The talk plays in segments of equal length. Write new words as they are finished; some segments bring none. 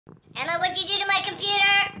Emma, what'd you do to my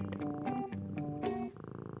computer?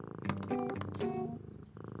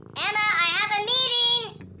 Emma, I have a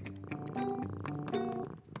meeting!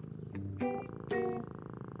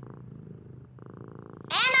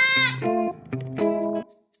 Emma!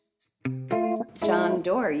 Jon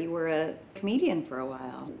Dore, you were a comedian for a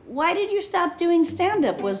while. Why did you stop doing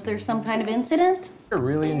stand-up? Was there some kind of incident? I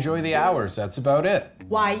really enjoy the hours, that's about it.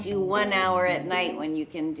 Why do 1 hour at night when you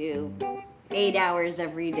can do 8 hours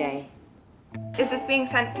every day? Is this being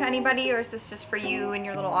sent to anybody, or is this just for you in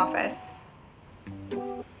your little office?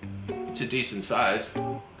 It's a decent size.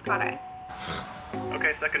 Got it.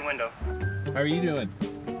 Okay, second window. How are you doing?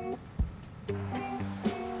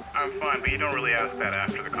 I'm fine, but you don't really ask that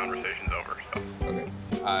after the conversation's over, so. Okay.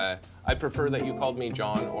 I prefer that you called me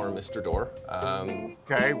John or Mr. Dore.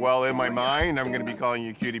 Okay, well, in my mind, I'm gonna be calling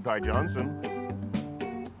you Cutie Pie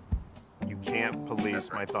Johnson. You can't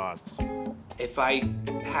police my thoughts. If I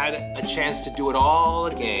had a chance to do it all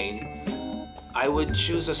again, I would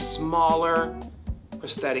choose a smaller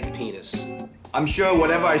prosthetic penis. I'm sure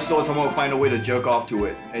whatever I saw, someone will find a way to jerk off to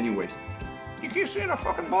it anyways. You keep seeing a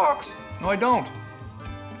fucking box. No, I don't.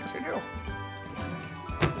 Yes, I do.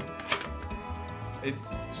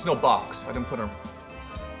 There's no box. I didn't put her.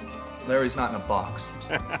 Larry's not in a box.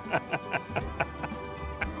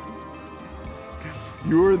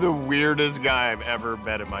 You're the weirdest guy I've ever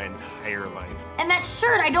met in my entire life. And that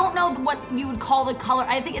shirt, I don't know what you would call the color.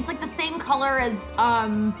 I think it's like the same color as,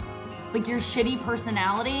 like your shitty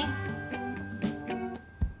personality.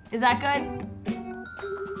 Is that good?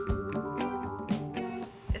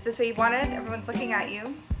 Is this what you wanted? Everyone's looking at you.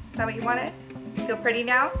 Is that what you wanted? You feel pretty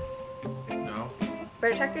now? No.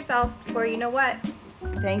 Better check yourself before you know what.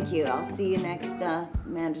 Thank you. I'll see you next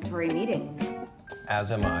mandatory meeting.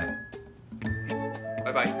 As am I.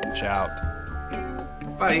 Bye-bye. Ciao.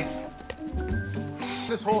 Bye.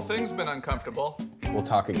 This whole thing's been uncomfortable. We'll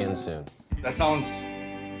talk again soon. That sounds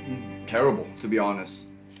terrible, to be honest.